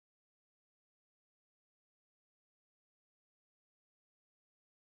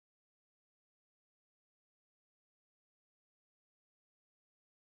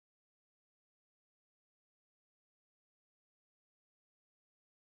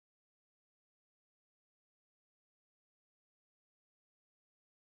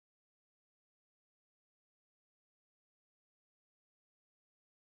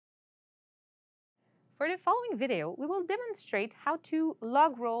For the following video, we will demonstrate how to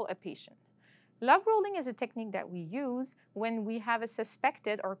log roll a patient. Log rolling is a technique that we use when we have a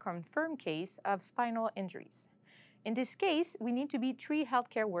suspected or confirmed case of spinal injuries. In this case, we need to be 3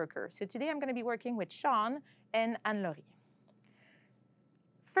 healthcare workers. So today I'm going to be working with Sean and Anne-Laurie.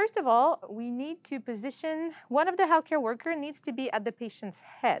 First of all, we need to position, one of the healthcare workers needs to be at the patient's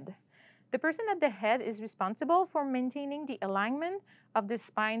head. The person at the head is responsible for maintaining the alignment of the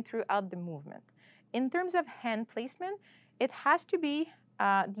spine throughout the movement. In terms of hand placement, it has to be,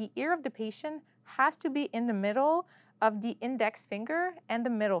 the ear of the patient has to be in the middle of the index finger and the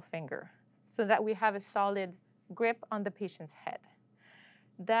middle finger so that we have a solid grip on the patient's head.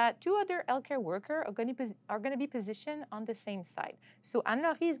 The 2 other healthcare workers are going to be positioned on the same side. So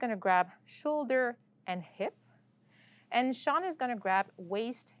Anne-Laurie is going to grab shoulder and hip, and Sean is going to grab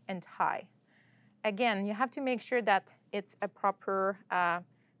waist and thigh. Again, you have to make sure that it's a proper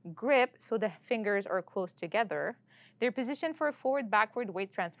grip so the fingers are close together. They're positioned for a forward-backward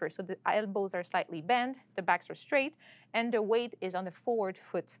weight transfer. So the elbows are slightly bent, the backs are straight, and the weight is on the forward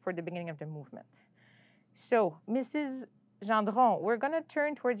foot for the beginning of the movement. So, Mrs. Gendron, we're going to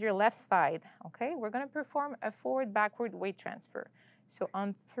turn towards your left side, okay? We're going to perform a forward-backward weight transfer. So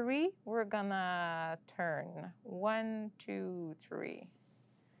on 3, we're going to turn. 1, 2, 3.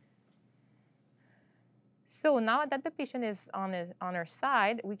 So now that the patient is on our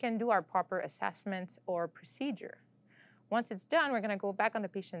side, we can do our proper assessment or procedure. Once it's done, we're going to go back on the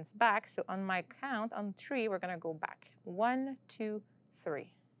patient's back. So on my count, on 3, we're going to go back. 1, 2,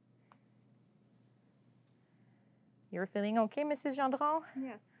 3. You're feeling okay, Mrs. Gendron?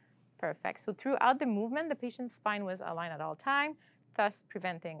 Yes. Perfect. So throughout the movement, the patient's spine was aligned at all times, thus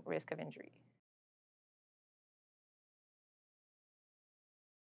preventing risk of injury.